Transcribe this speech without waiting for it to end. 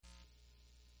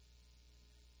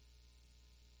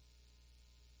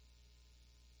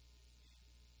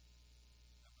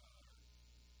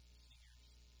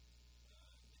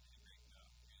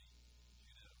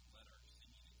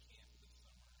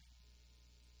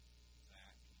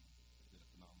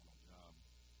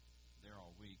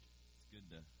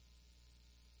good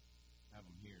to have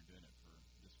them here doing it for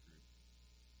this group.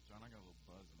 John, I got a little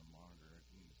buzz in the monitor.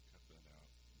 You can just cut that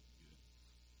out. That's good.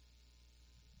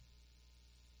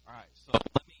 All right, so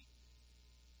let me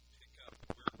pick up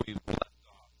where we left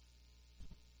off.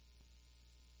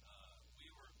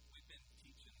 We've been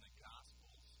teaching the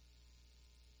Gospels,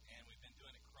 and we've been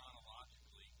doing it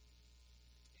chronologically.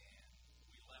 And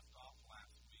we left off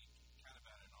last week kind of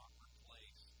at an awkward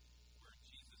place where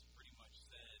Jesus pretty much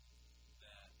said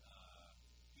that,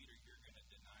 Peter, you're going to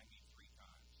deny me 3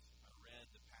 times. I read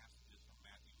the passages from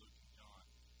Matthew, Luke, and John.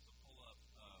 So pull up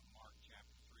Mark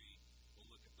chapter 3.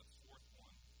 We'll look at the 4th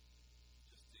one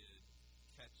just to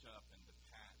catch up and to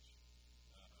patch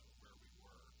where we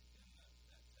were in that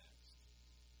text.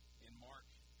 In Mark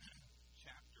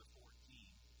chapter 14,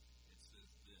 it says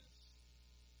this.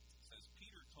 It says,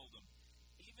 Peter told him,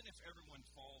 even if everyone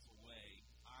falls away,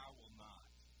 I will not.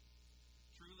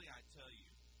 Truly I tell you,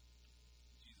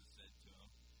 Jesus said to him,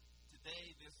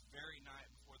 today, this very night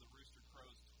before the rooster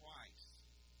crows twice,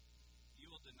 you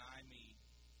will deny me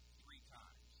 3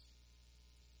 times.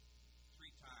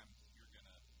 3 times you're going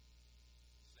to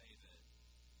say that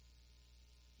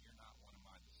you're not one of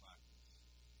my disciples.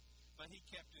 But he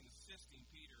kept insisting,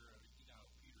 Peter's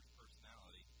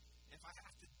personality, if I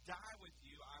have to die with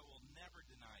you, I will never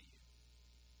deny you.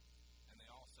 And they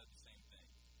all said the same thing.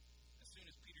 As soon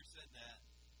as Peter said that,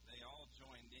 they all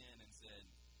joined in and said,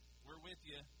 we're with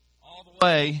you all the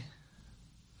way.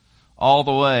 All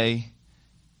the way.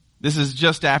 This is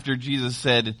just after Jesus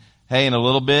said, hey, in a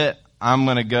little bit, I'm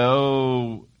going to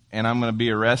go and I'm going to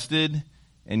be arrested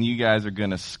and you guys are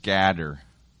going to scatter.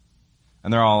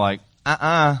 And they're all like,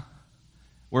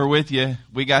 we're with you.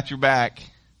 We got your back.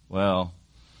 Well,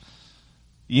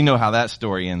 you know how that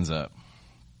story ends up.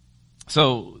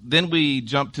 So then we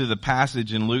jump to the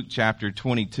passage in Luke chapter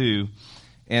 22.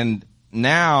 And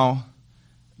now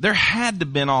there had to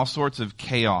have been all sorts of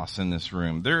chaos in this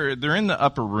room. They're in the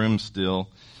upper room still.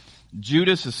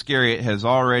 Judas Iscariot has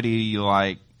already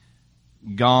left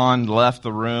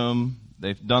the room.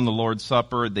 They've done the Lord's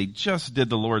Supper. They just did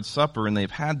the Lord's Supper and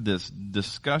they've had this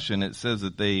discussion. It says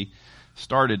that they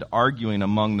started arguing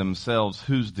among themselves,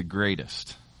 who's the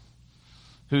greatest?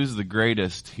 Who's the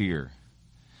greatest here?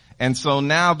 And so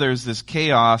now there's this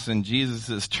chaos and Jesus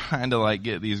is trying to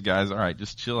get these guys, all right,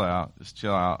 just chill out.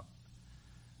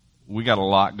 We got a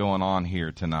lot going on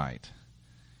here tonight.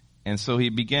 And so he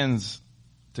begins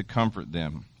to comfort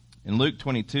them. In Luke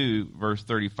 22, verse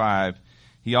 35,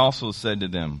 he also said to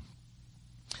them,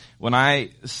 when I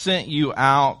sent you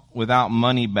out without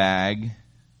money bag,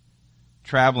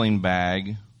 traveling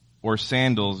bag, or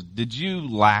sandals, did you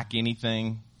lack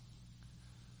anything?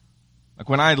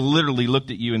 When I literally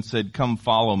looked at you and said, come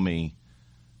follow me,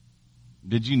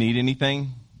 did you need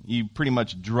anything? You pretty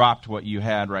much dropped what you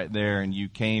had right there and you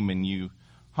came and you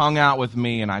hung out with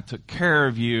me and I took care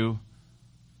of you.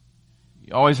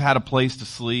 You always had a place to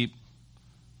sleep.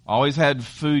 Always had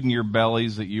food in your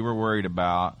bellies that you were worried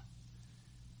about.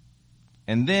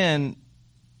 And then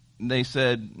they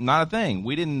said, not a thing.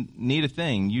 We didn't need a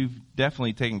thing. You've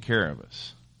definitely taken care of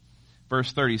us.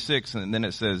 Verse 36, and then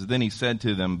it says, then he said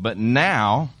to them, but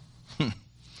now,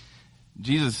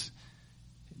 Jesus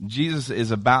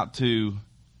is about to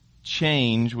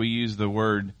change, we use the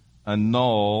word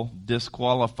annul,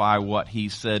 disqualify what he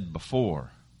said before.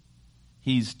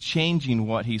 He's changing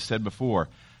what he said before.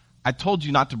 I told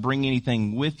you not to bring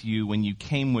anything with you when you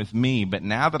came with me, but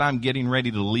now that I'm getting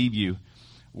ready to leave you,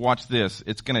 watch this,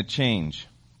 it's going to change.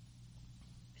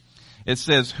 It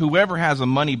says, whoever has a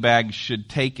money bag should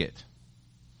take it.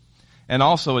 And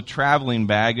also a traveling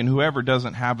bag, and whoever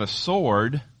doesn't have a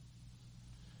sword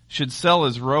should sell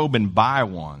his robe and buy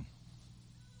one.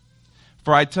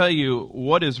 For I tell you,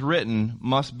 what is written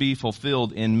must be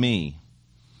fulfilled in me.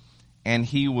 And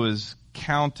he was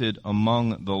counted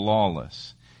among the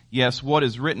lawless. Yes, what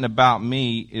is written about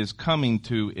me is coming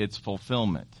to its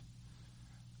fulfillment.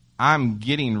 I'm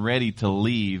getting ready to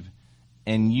leave,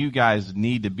 and you guys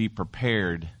need to be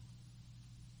prepared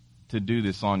to do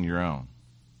this on your own.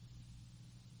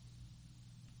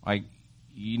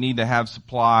 You need to have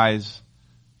supplies.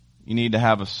 You need to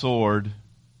have a sword.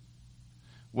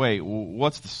 Wait,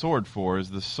 what's the sword for? Is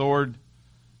the sword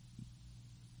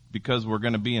because we're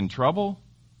going to be in trouble?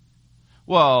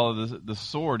 Well, the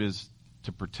sword is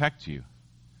to protect you.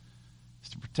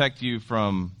 It's to protect you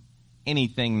from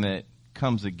anything that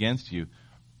comes against you.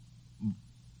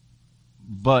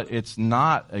 But it's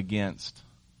not against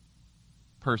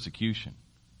persecution.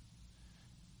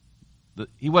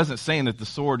 He wasn't saying that the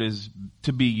sword is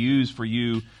to be used for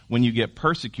you when you get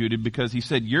persecuted, because he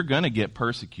said you're going to get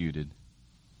persecuted.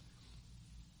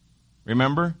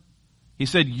 Remember? He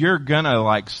said, you're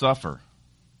gonna suffer.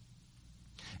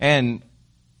 And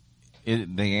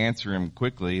they answer him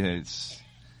quickly. It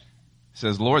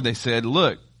says, Lord, they said,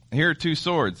 look, here are 2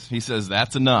 swords. He says,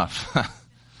 that's enough.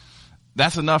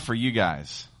 That's enough for you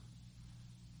guys.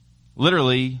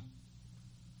 Literally,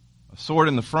 a sword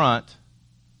in the front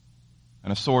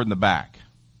and a sword in the back.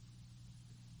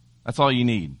 That's all you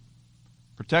need.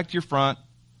 Protect your front,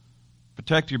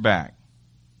 protect your back.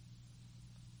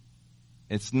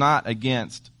 It's not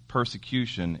against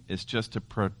persecution. It's just to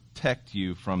protect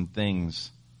you from things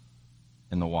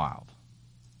in the wild.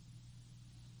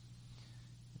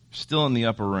 Still in the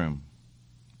upper room.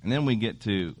 And then we get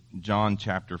to John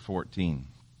chapter 14.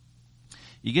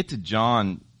 You get to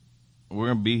John, we're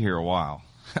going to be here a while.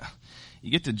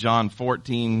 You get to John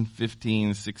 14,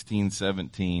 15, 16,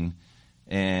 17,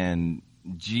 and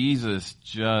Jesus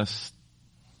just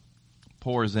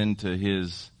pours into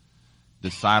his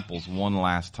disciples one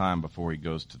last time before he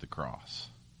goes to the cross.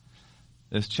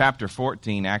 This chapter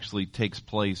 14 actually takes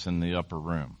place in the upper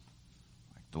room.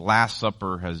 The Last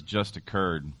Supper has just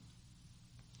occurred.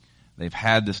 They've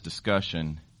had this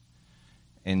discussion,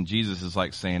 and Jesus is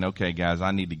saying, okay, guys, I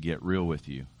need to get real with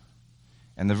you.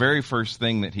 And the very first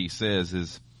thing that he says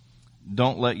is,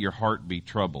 don't let your heart be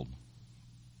troubled.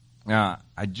 Now,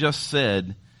 I just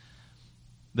said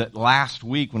that last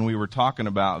week when we were talking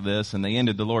about this and they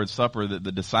ended the Lord's Supper, that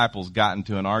the disciples got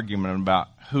into an argument about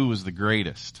who was the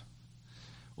greatest.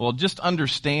 Well, just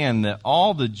understand that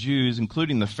all the Jews,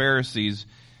 including the Pharisees,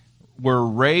 were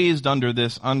raised under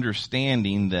this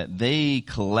understanding that they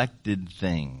collected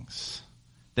things.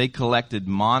 They collected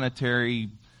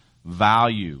monetary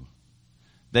value.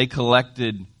 They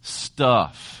collected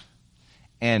stuff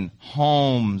and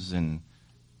homes and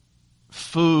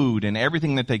food and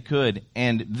everything that they could.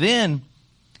 And then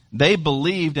they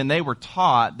believed and they were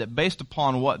taught that based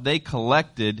upon what they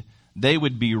collected, they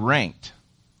would be ranked.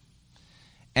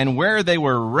 And where they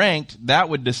were ranked, that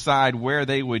would decide where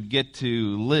they would get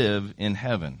to live in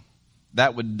heaven.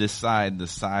 That would decide the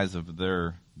size of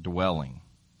their dwelling.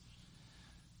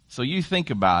 So you think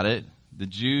about it, the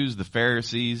Jews, the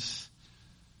Pharisees,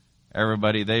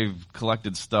 everybody, they've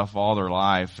collected stuff all their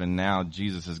life, and now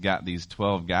Jesus has got these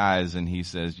 12 guys, and he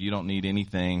says, you don't need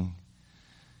anything.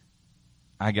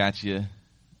 I got you.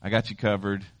 I got you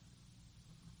covered.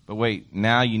 But wait,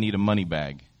 now you need a money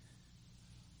bag.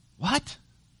 What?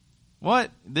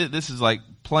 What? This is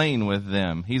playing with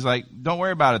them. He's like, don't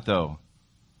worry about it though.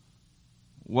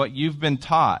 What you've been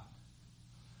taught,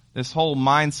 this whole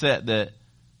mindset that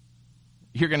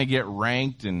you're going to get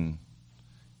ranked and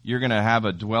you're going to have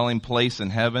a dwelling place in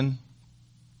heaven.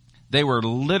 They were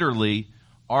literally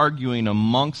arguing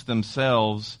amongst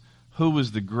themselves who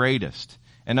was the greatest.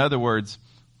 In other words,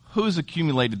 who's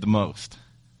accumulated the most?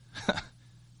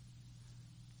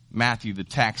 Matthew, the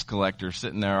tax collector,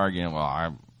 sitting there arguing,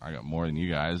 well, I got more than you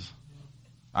guys.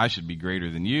 I should be greater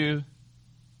than you.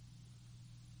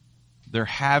 They're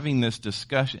having this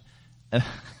discussion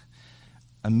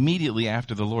immediately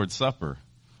after the Lord's Supper.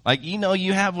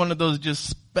 You have one of those just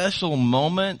special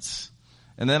moments,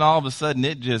 and then all of a sudden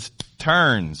it just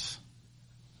turns.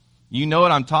 You know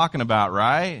what I'm talking about,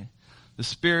 right? The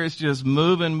Spirit's just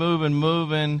moving,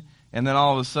 and then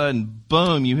all of a sudden,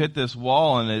 boom, you hit this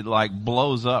wall and it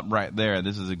blows up right there.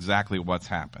 This is exactly what's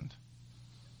happened.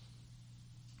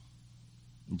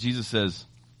 Jesus says,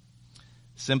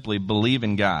 simply believe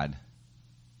in God.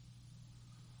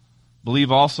 Believe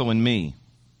also in me.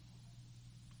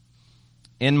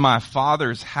 In my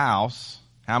Father's house,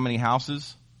 how many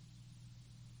houses?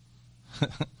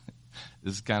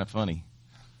 This is kind of funny.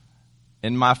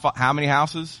 How many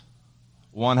houses?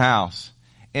 One house.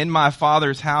 In my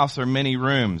Father's house are many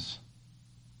rooms.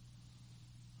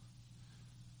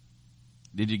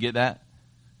 Did you get that?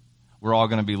 We're all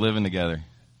going to be living together.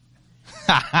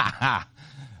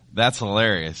 That's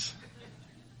hilarious.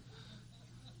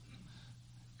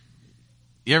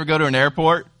 You ever go to an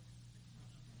airport?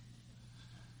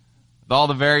 With all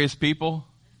the various people?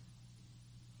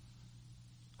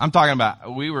 I'm talking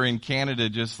about, we were in Canada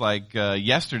just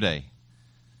yesterday.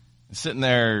 Sitting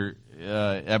there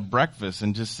at breakfast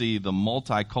and just see the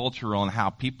multicultural and how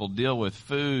people deal with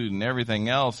food and everything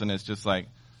else. And it's just wow,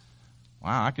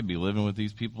 I could be living with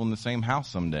these people in the same house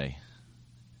someday.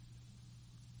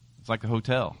 It's like a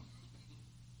hotel.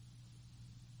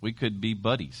 We could be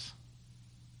buddies.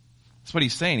 That's what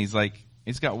he's saying.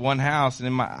 He's got one house,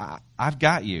 and I've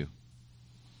got you.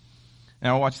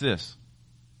 Now watch this.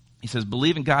 He says,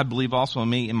 believe in God, believe also in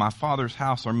me. In my Father's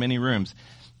house are many rooms.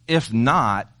 If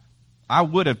not, I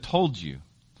would have told you.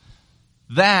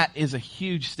 That is a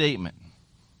huge statement.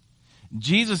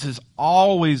 Jesus is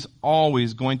always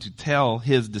going to tell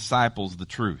his disciples the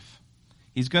truth.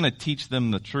 He's going to teach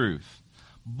them the truth.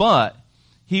 But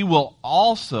he will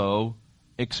also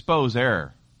expose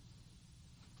error.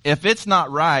 If it's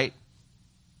not right,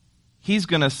 he's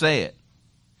going to say it.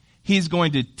 He's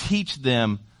going to teach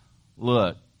them,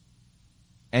 look,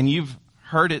 and you've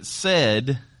heard it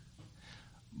said,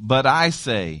 but I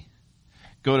say.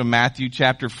 Go to Matthew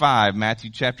chapter 5,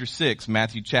 Matthew chapter 6,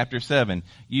 Matthew chapter 7.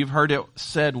 You've heard it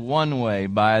said one way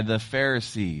by the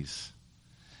Pharisees,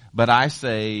 but I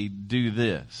say, do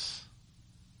this.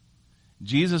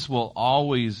 Jesus will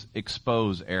always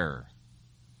expose error.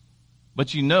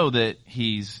 But you know that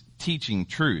he's teaching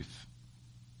truth.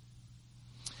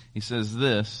 He says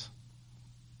this,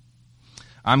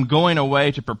 I'm going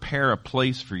away to prepare a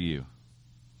place for you.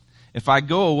 If I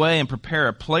go away and prepare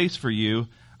a place for you,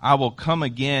 I will come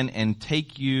again and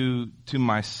take you to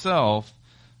myself,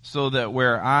 so that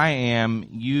where I am,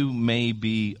 you may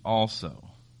be also.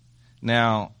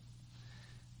 Now,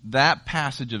 that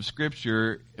passage of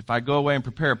Scripture, if I go away and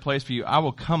prepare a place for you, I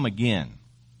will come again.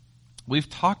 We've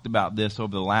talked about this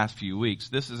over the last few weeks.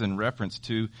 This is in reference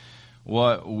to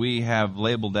what we have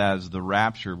labeled as the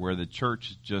rapture, where the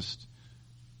church just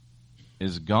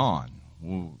is gone.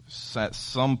 At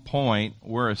some point,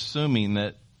 we're assuming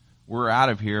that we're out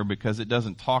of here because it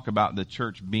doesn't talk about the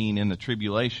church being in the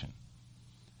tribulation.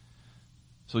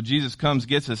 So Jesus comes,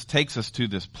 gets us, takes us to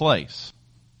this place.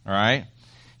 All right?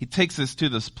 He takes us to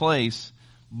this place,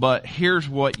 but here's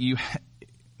one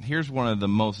of the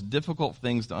most difficult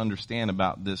things to understand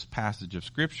about this passage of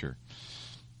Scripture.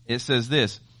 It says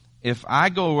this, if I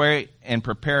go away and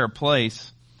prepare a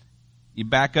place, you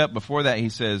back up before that, he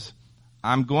says,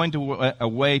 I'm going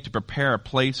away to prepare a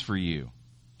place for you.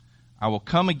 I will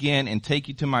come again and take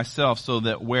you to myself, so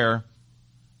that where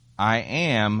I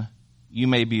am, you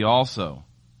may be also.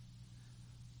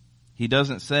 He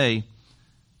doesn't say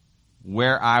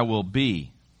where I will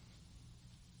be.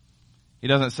 He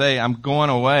doesn't say I'm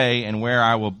going away and where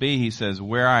I will be. He says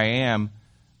where I am,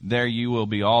 there you will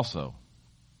be also.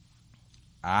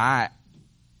 I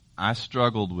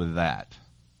struggled with that.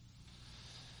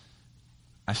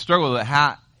 I struggled with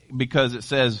how, because it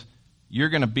says you're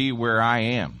going to be where I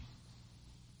am.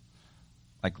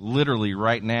 Like literally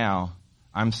right now,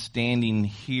 I'm standing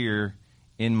here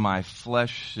in my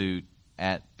flesh suit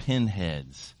at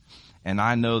Pinheads. And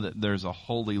I know that there's a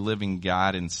holy living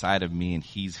God inside of me, and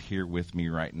he's here with me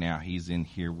right now. He's in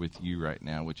here with you right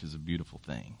now, which is a beautiful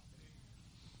thing.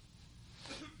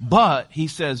 But he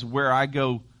says, where I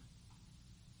go,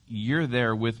 you're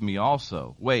there with me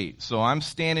also. Wait, so I'm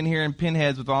standing here in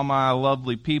Pinheads with all my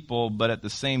lovely people, but at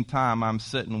the same time, I'm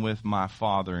sitting with my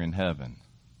Father in heaven.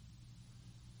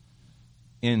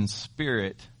 In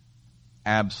spirit,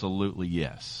 absolutely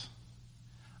yes.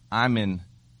 I'm in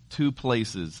two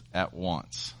places at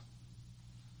once.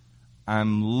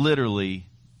 I'm literally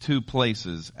two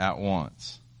places at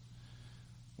once.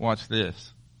 Watch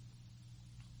this.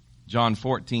 John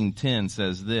 14:10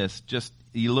 says this. Just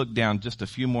you look down just a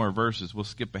few more verses. We'll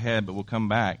skip ahead, but we'll come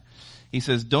back. He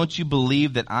says, don't you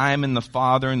believe that I am in the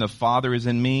Father and the Father is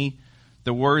in me?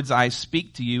 The words I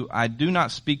speak to you, I do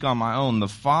not speak on my own. The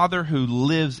Father who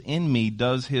lives in me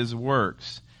does his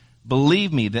works.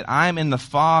 Believe me that I am in the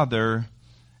Father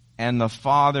and the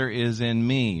Father is in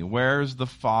me. Where's the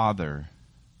Father?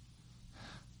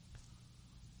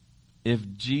 If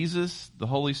Jesus, the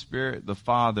Holy Spirit, the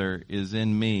Father is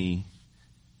in me,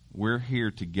 we're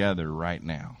here together right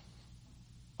now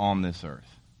on this earth.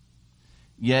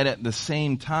 Yet at the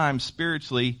same time,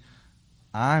 spiritually,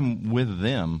 I'm with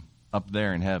them up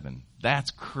there in heaven.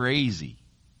 That's crazy.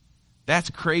 That's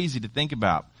crazy to think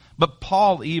about. But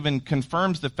Paul even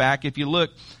confirms the fact. If you look,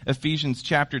 Ephesians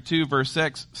chapter 2, verse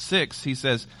 6, he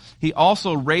says, he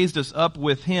also raised us up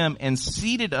with him and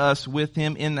seated us with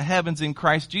him in the heavens in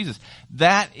Christ Jesus.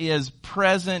 That is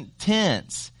present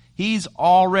tense. He's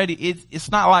already,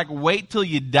 it's not like wait till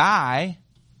you die.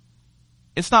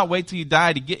 It's not wait till you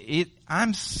die to get it.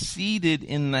 I'm seated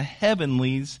in the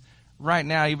heavenlies right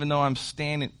now, even though I'm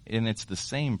standing, and it's the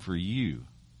same for you.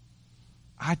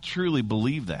 I truly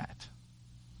believe that.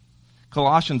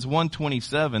 Colossians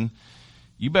 1:27,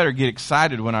 you better get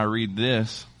excited when I read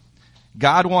this.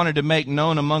 God wanted to make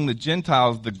known among the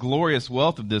Gentiles the glorious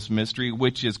wealth of this mystery,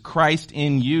 which is Christ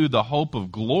in you, the hope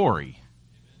of glory.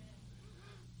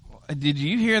 Did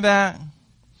you hear that?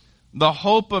 The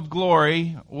hope of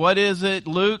glory. What is it,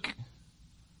 Luke?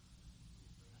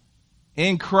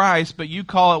 In Christ, but you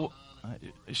call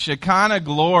it Shekinah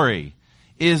glory,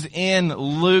 is in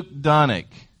Luke Dunnick.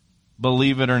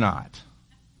 Believe it or not.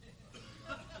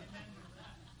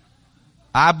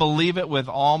 I believe it with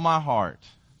all my heart.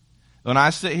 When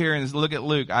I sit here and look at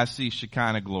Luke, I see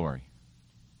Shekinah glory.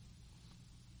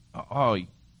 Oh,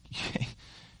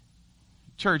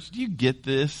 church, do you get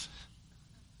this?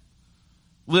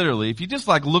 Literally, if you just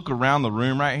like look around the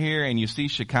room right here and you see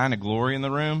Shekinah glory in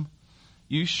the room,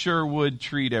 you sure would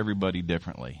treat everybody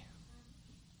differently.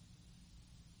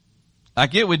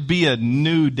 Like it would be a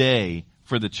new day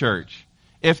for the church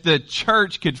if the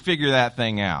church could figure that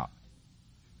thing out.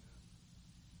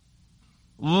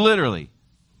 Literally.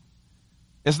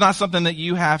 It's not something that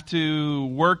you have to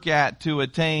work at to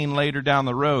attain later down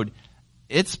the road.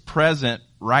 It's present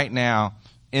right now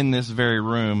in this very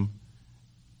room.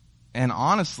 And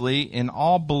honestly, in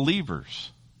all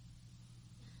believers.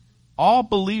 All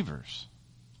believers.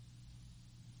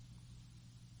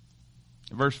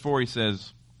 Verse 4, he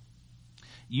says,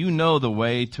 you know the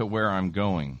way to where I'm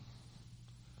going.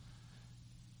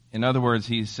 In other words,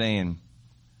 he's saying,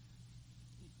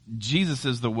 Jesus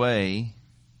is the way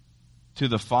to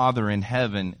the Father in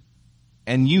heaven,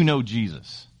 and you know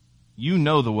Jesus. You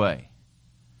know the way.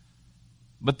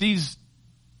 But these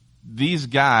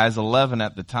guys, 11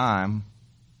 at the time,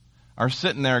 are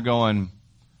sitting there going,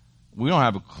 we don't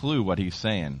have a clue what he's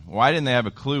saying. Why didn't they have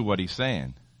a clue what he's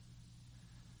saying?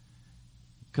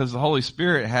 Because the Holy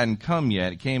Spirit hadn't come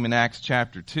yet. It came in Acts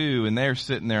chapter 2, and they're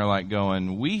sitting there like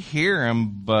going, we hear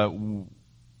him, but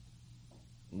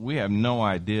we have no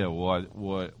idea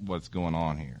what's going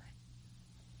on here.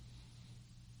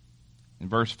 In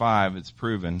verse 5, it's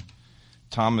proven.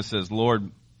 Thomas says,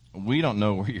 Lord, we don't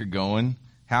know where you're going.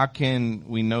 How can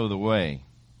we know the way?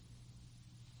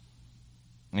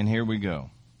 And here we go.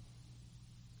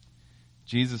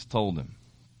 Jesus told him,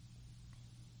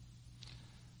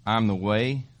 I'm the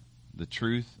way, the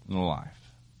truth, and the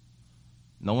life.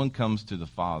 No one comes to the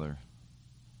Father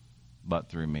but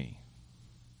through me.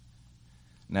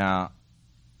 Now,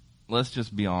 let's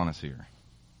just be honest here.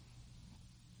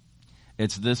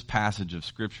 It's this passage of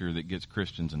Scripture that gets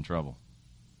Christians in trouble.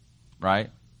 Right?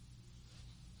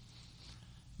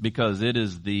 Because it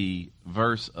is the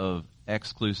verse of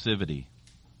exclusivity.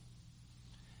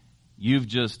 You've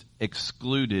just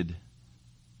excluded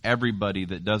everybody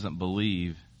that doesn't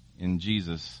believe in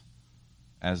Jesus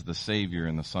as the Savior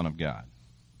and the Son of God.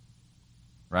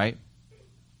 Right?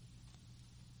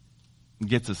 It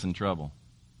gets us in trouble.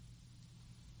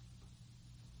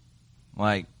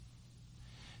 Like,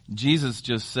 Jesus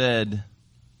just said,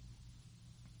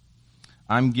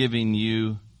 I'm giving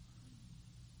you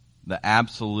the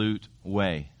absolute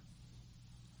way.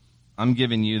 I'm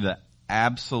giving you the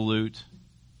absolute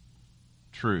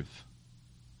truth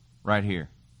right here.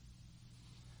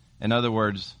 In other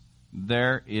words,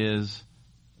 there is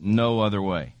no other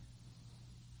way.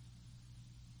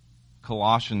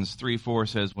 Colossians 3:4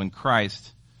 says, when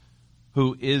Christ,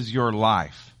 who is your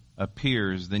life,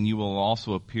 appears, then you will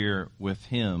also appear with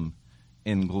him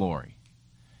in glory.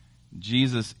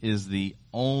 Jesus is the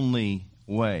only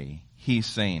way. He's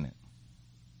saying it.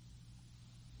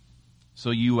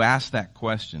 So you ask that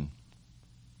question.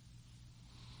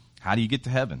 How do you get to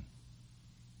heaven?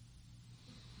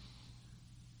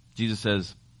 Jesus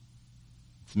says,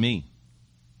 it's me.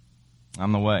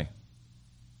 I'm the way.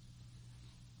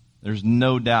 There's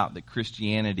no doubt that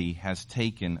Christianity has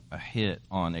taken a hit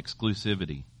on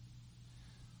exclusivity.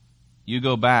 You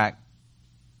go back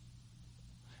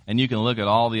and you can look at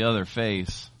all the other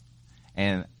faiths,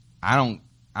 and I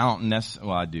don't necessarily,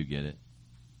 well, I do get it.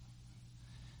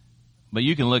 But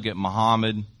you can look at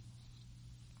Muhammad,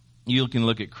 you can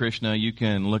look at Krishna, you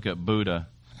can look at Buddha,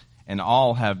 and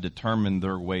all have determined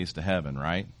their ways to heaven,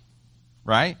 right?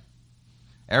 Right?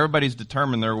 Everybody's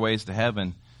determined their ways to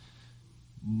heaven,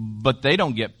 but they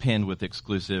don't get pinned with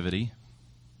exclusivity.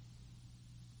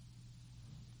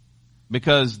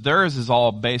 Because theirs is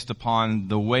all based upon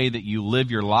the way that you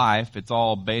live your life. It's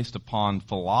all based upon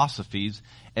philosophies.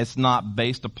 It's not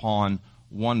based upon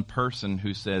one person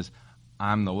who says,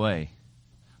 I'm the way.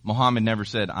 Muhammad never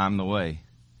said, I'm the way.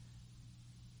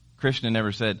 Krishna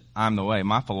never said, I'm the way.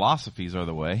 My philosophies are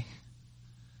the way.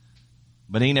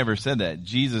 But he never said that.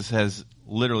 Jesus has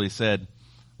literally said,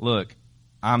 look,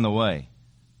 I'm the way.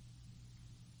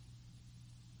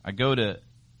 I go to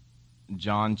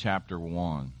John chapter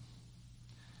 1.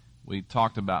 We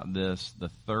talked about this the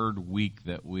third week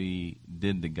that we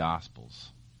did the Gospels.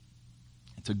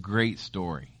 It's a great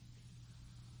story.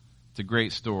 It's a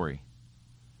great story.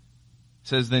 It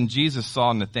says, then Jesus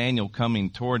saw Nathanael coming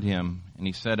toward him, and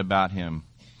he said about him,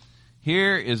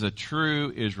 here is a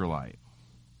true Israelite.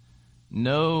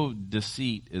 No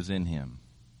deceit is in him.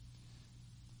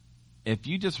 If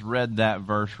you just read that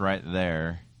verse right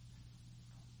there,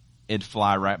 it'd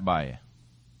fly right by you.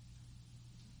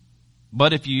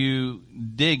 But if you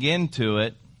dig into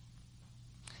it,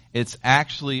 it's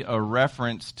actually a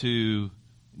reference to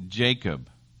Jacob.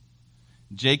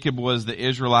 Jacob was the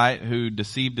Israelite who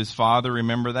deceived his father.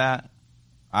 Remember that?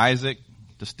 Isaac,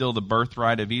 to steal the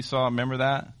birthright of Esau. Remember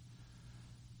that?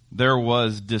 There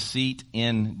was deceit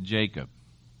in Jacob.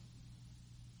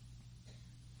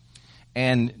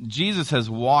 And Jesus has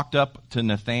walked up to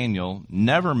Nathanael,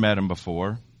 never met him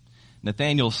before.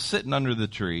 Nathanael's sitting under the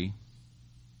tree.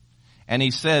 And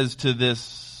he says to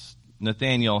this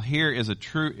Nathanael, here is a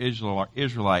true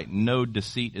Israelite. No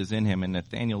deceit is in him. And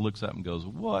Nathanael looks up and goes,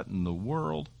 what in the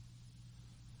world?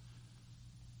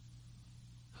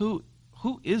 Who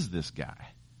is this guy?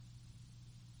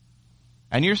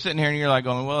 And you're sitting here and you're like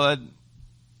going, well,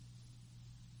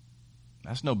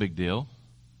 that's no big deal.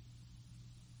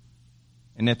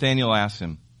 And Nathanael asks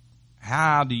him,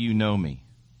 how do you know me?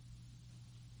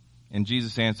 And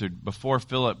Jesus answered, before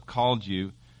Philip called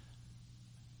you,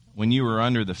 when you were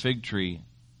under the fig tree,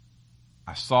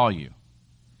 I saw you.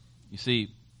 You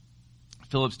see,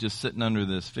 Philip's just sitting under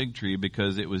this fig tree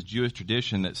because it was Jewish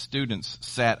tradition that students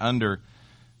sat under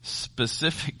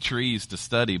specific trees to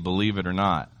study, believe it or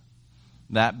not.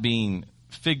 That being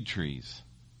fig trees.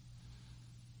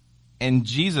 And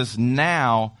Jesus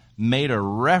now made a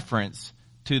reference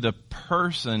to the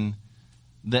person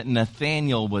that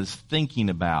Nathanael was thinking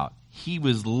about. He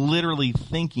was literally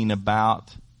thinking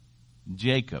about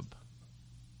Jacob.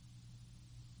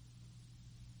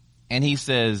 And he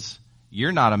says,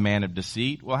 you're not a man of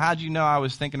deceit. Well, how'd you know I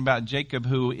was thinking about Jacob,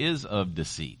 who is of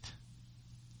deceit?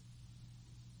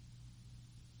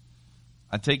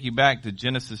 I take you back to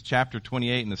Genesis chapter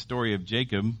 28 and the story of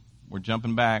Jacob. We're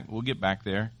jumping back. We'll get back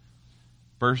there.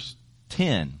 Verse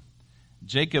 10.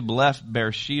 Jacob left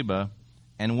Beersheba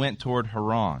and went toward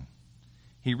Haran.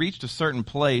 He reached a certain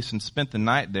place and spent the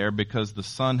night there because the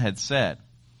sun had set.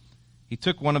 He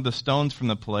took one of the stones from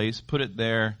the place, put it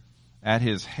there at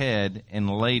his head, and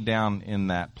lay down in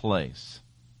that place.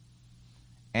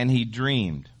 And he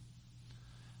dreamed.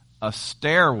 A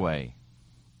stairway.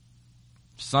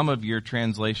 Some of your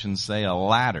translations say a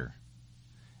ladder.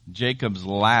 Jacob's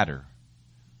ladder.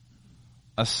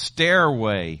 A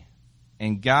stairway,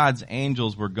 and God's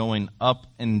angels were going up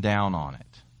and down on it.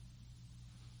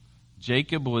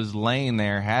 Jacob was laying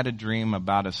there, had a dream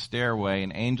about a stairway,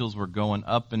 and angels were going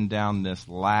up and down this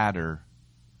ladder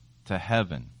to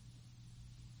heaven.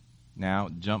 Now,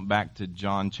 jump back to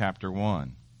John chapter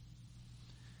 1.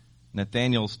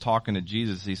 Nathanael's talking to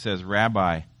Jesus. He says,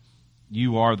 Rabbi,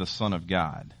 you are the Son of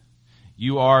God.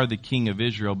 You are the King of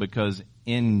Israel, because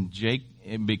in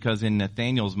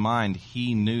Nathanael's mind,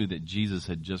 he knew that Jesus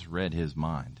had just read his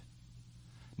mind.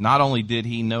 Not only did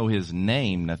he know his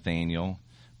name, Nathanael,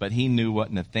 but he knew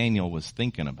what Nathanael was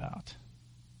thinking about.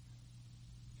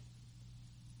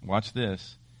 Watch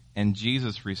this. And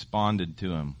Jesus responded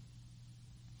to him,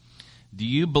 do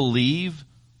you believe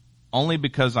only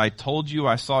because I told you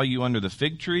I saw you under the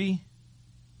fig tree?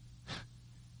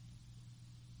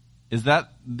 Is that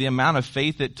the amount of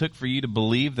faith it took for you to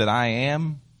believe that I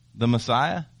am the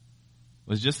Messiah?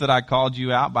 Was just that I called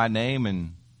you out by name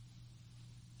and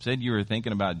said you were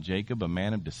thinking about Jacob, a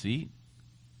man of deceit?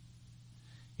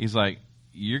 He's like,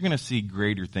 you're going to see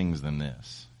greater things than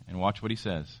this. And watch what he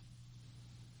says.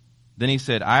 Then he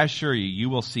said, I assure you, you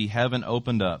will see heaven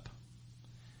opened up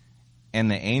and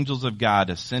the angels of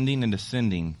God ascending and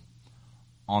descending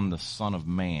on the Son of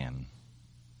Man.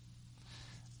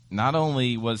 Not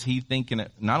only was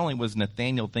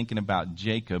Nathanael thinking about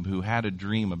Jacob, who had a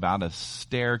dream about a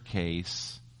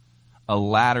staircase, a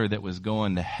ladder that was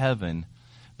going to heaven,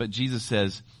 but Jesus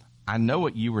says, I know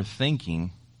what you were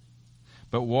thinking,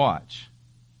 but watch.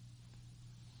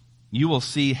 You will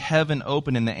see heaven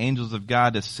open and the angels of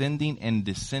God ascending and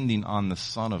descending on the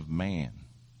Son of Man.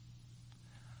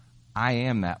 I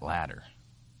am that ladder.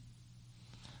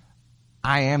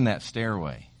 I am that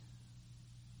stairway.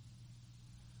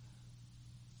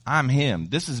 I'm him.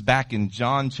 This is back in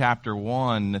John chapter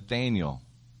 1, Nathanael.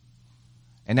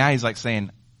 And now he's like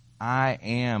saying, I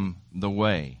am the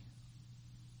way.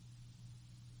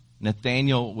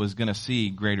 Nathanael was going to see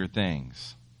greater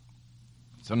things.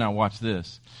 So now watch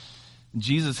this.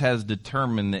 Jesus has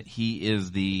determined that he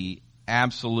is the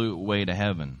absolute way to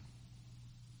heaven.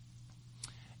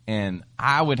 And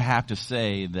I would have to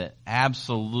say that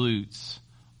absolutes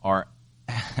are,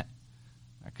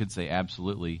 I could say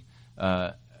absolutely,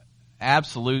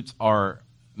 absolutes are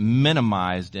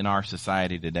minimized in our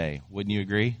society today. Wouldn't you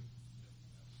agree?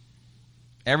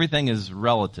 Everything is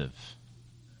relative.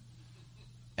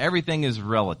 Everything is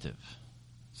relative.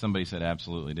 Somebody said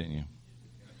absolutely, didn't you?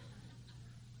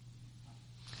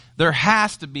 There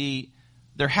has to be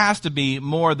there has to be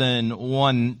more than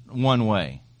one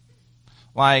way.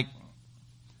 Like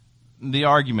the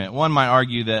argument, one might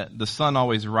argue that the sun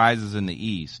always rises in the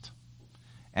east.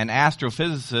 An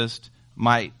astrophysicist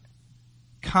might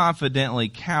confidently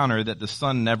counter that the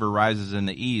sun never rises in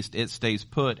the east. It stays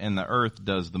put and the earth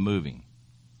does the moving.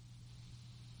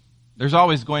 There's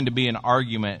always going to be an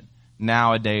argument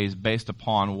nowadays based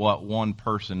upon what one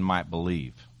person might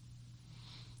believe.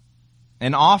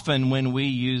 And often when we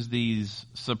use these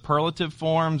superlative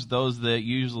forms, those that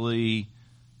usually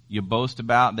you boast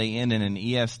about, they end in an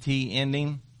EST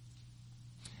ending.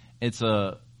 It's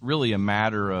really a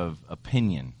matter of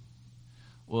opinion.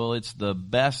 Well, it's the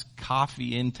best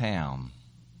coffee in town.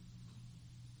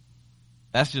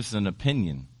 That's just an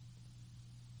opinion.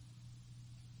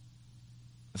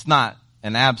 It's not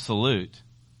an absolute.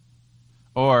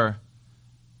 Or,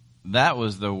 that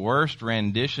was the worst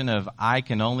rendition of I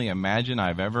Can Only Imagine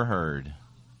I've ever heard.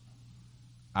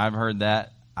 I've heard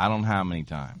that I don't know how many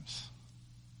times.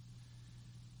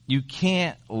 You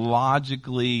can't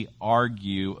logically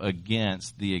argue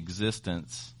against the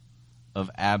existence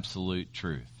of absolute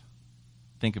truth.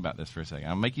 Think about this for a second.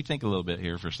 I'll make you think a little bit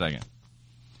here for a second.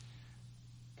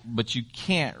 But you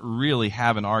can't really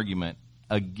have an argument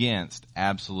against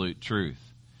absolute truth.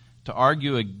 To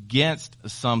argue against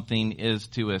something is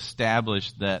to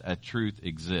establish that a truth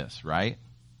exists, right?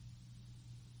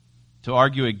 To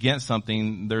argue against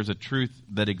something, there's a truth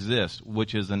that exists,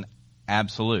 which is an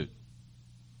absolute.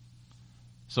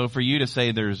 So for you to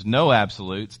say there's no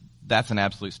absolutes, that's an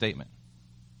absolute statement.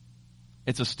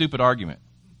 It's a stupid argument.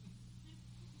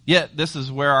 Yet this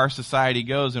is where our society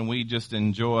goes, and we just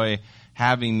enjoy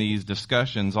having these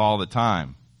discussions all the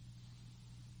time.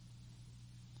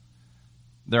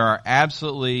 There are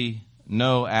absolutely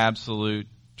no absolute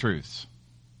truths.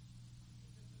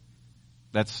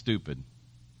 That's stupid.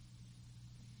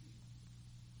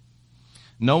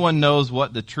 No one knows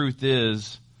what the truth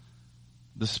is.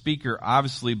 The speaker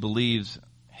obviously believes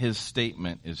his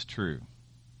statement is true.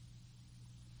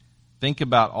 Think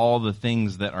about all the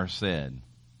things that are said.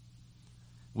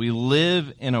 We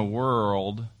live in a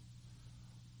world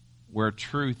where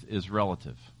truth is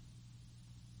relative.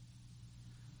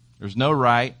 There's no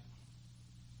right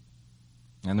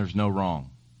and there's no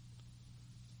wrong.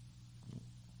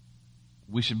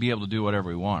 We should be able to do whatever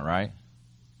we want, right?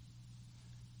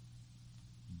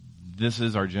 This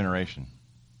is our generation.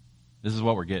 This is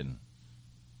what we're getting.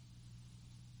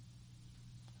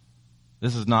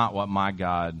 This is not what my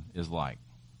God is like.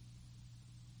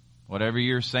 Whatever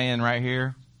you're saying right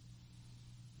here,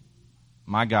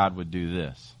 my God would do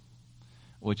this,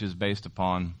 which is based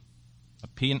upon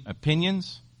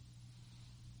opinions.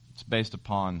 It's based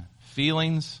upon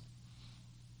feelings,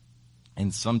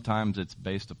 and sometimes it's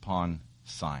based upon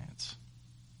science.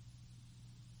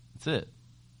 That's it.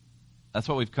 That's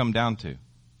what we've come down to.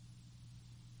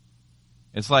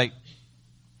 It's like,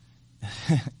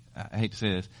 I hate to say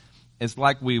this, it's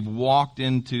like we've walked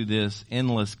into this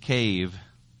endless cave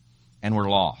and we're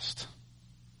lost.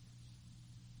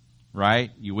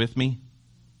 Right? You with me?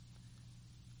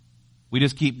 We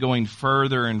just keep going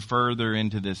further and further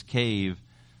into this cave,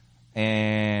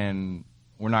 and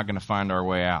we're not going to find our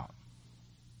way out.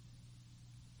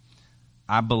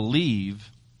 I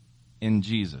believe in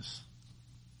Jesus.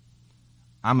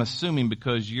 I'm assuming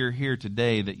because you're here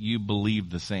today that you believe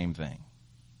the same thing.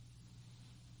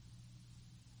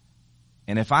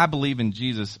 And if I believe in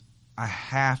Jesus, I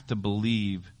have to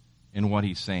believe in what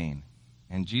he's saying.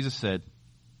 And Jesus said,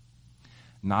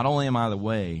 not only am I the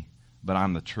way, but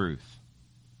I'm the truth.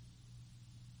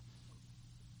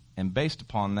 And based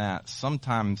upon that,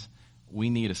 sometimes we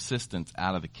need assistance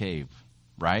out of the cave,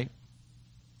 right?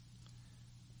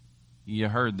 You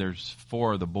heard there's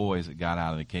 4 of the boys that got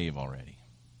out of the cave already.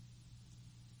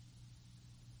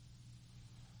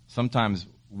 Sometimes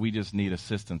we just need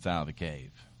assistance out of the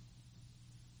cave.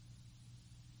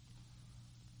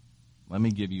 Let me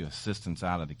give you assistance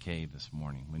out of the cave this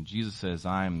morning. When Jesus says,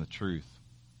 I am the truth,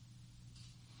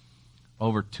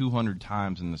 over 200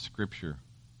 times in the scripture,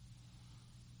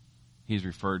 he's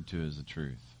referred to as the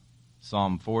truth.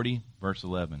 Psalm 40, verse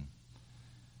 11.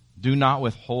 Do not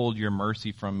withhold your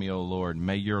mercy from me, O Lord.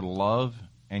 May your love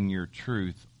and your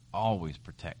truth always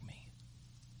protect me.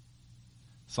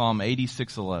 Psalm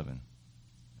 86:11.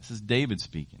 This is David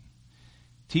speaking.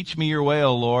 Teach me your way,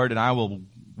 O Lord, and I will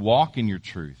walk in your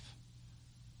truth.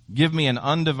 Give me an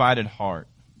undivided heart,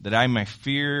 that I may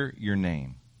fear your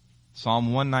name.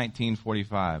 Psalm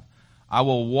 119:45. I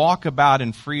will walk about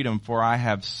in freedom, for I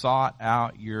have sought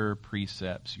out your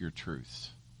precepts, your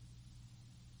truths.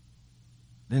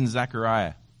 Then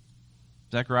Zechariah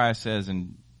says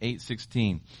in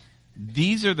 8:16,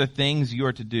 These are the things you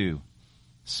are to do.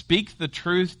 Speak the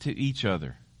truth to each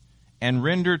other, and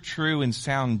render true and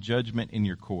sound judgment in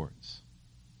your courts.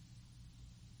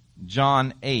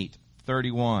 John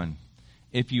 8:31.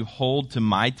 If you hold to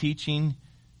my teaching,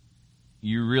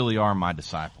 you really are my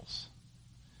disciples.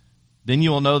 Then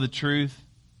you will know the truth,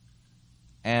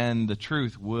 and the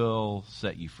truth will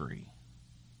set you free.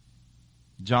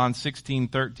 John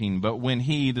 16:13. But when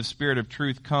he, the Spirit of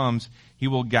truth, comes, he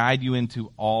will guide you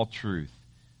into all truth.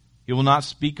 He will not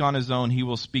speak on his own. He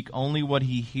will speak only what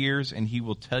he hears, and he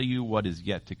will tell you what is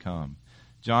yet to come.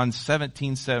 John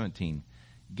 17:17.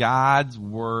 God's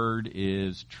word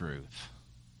is truth.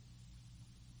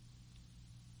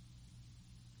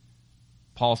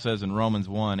 Paul says in Romans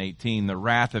 1:18, the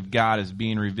wrath of God is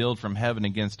being revealed from heaven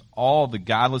against all the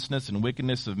godlessness and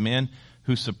wickedness of men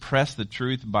who suppress the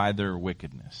truth by their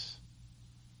wickedness.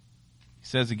 He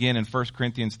says again in 1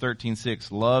 Corinthians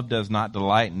 13:6, love does not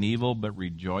delight in evil, but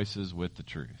rejoices with the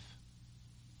truth.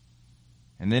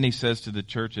 And then he says to the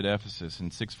church at Ephesus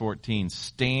in 6:14,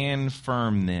 stand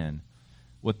firm then,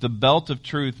 with the belt of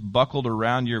truth buckled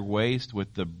around your waist,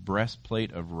 with the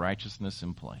breastplate of righteousness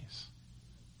in place.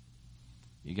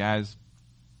 You guys,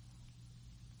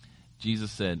 Jesus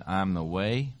said, I'm the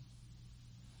way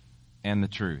and the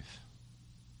truth.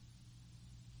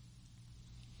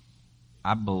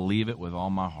 I believe it with all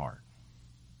my heart.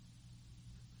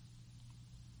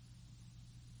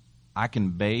 I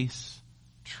can base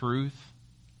truth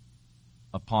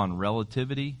upon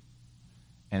relativity,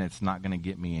 and it's not going to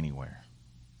get me anywhere.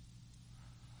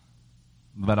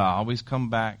 But I always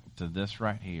come back to this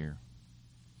right here,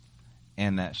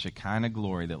 and that Shekinah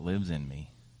glory that lives in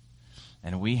me.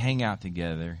 And we hang out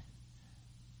together,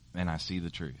 and I see the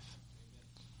truth.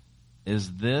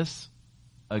 Is this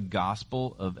a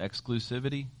gospel of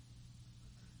exclusivity?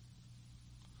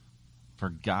 For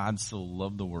God so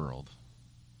loved the world.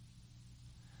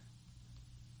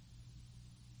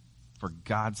 For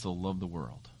God so loved the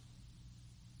world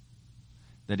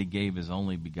that he gave his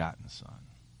only begotten Son.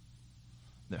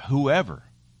 That whoever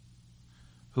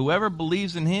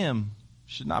believes in him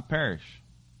should not perish,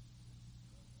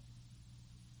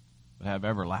 but have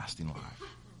everlasting life.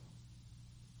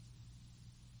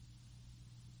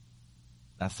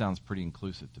 That sounds pretty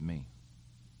inclusive to me.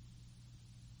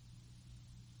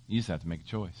 You just have to make a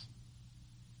choice.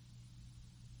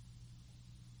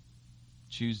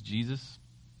 Choose Jesus,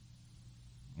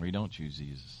 or you don't choose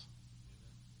Jesus.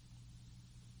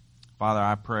 Father,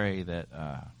 I pray that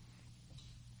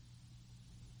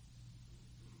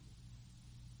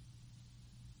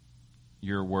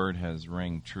your word has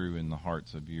rang true in the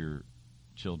hearts of your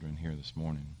children here this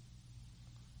morning.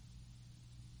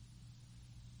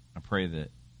 I pray that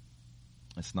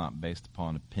it's not based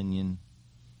upon opinion,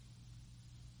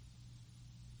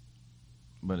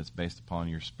 but it's based upon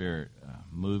your Spirit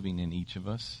moving in each of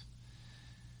us,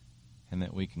 and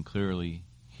that we can clearly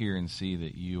hear and see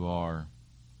that you are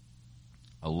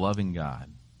a loving God,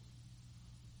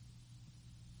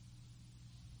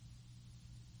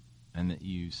 and that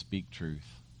you speak truth,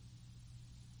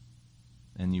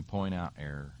 and you point out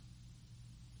error,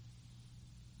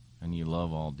 and you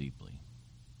love all deeply.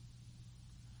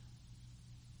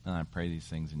 And I pray these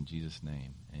things in Jesus'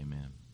 name. Amen.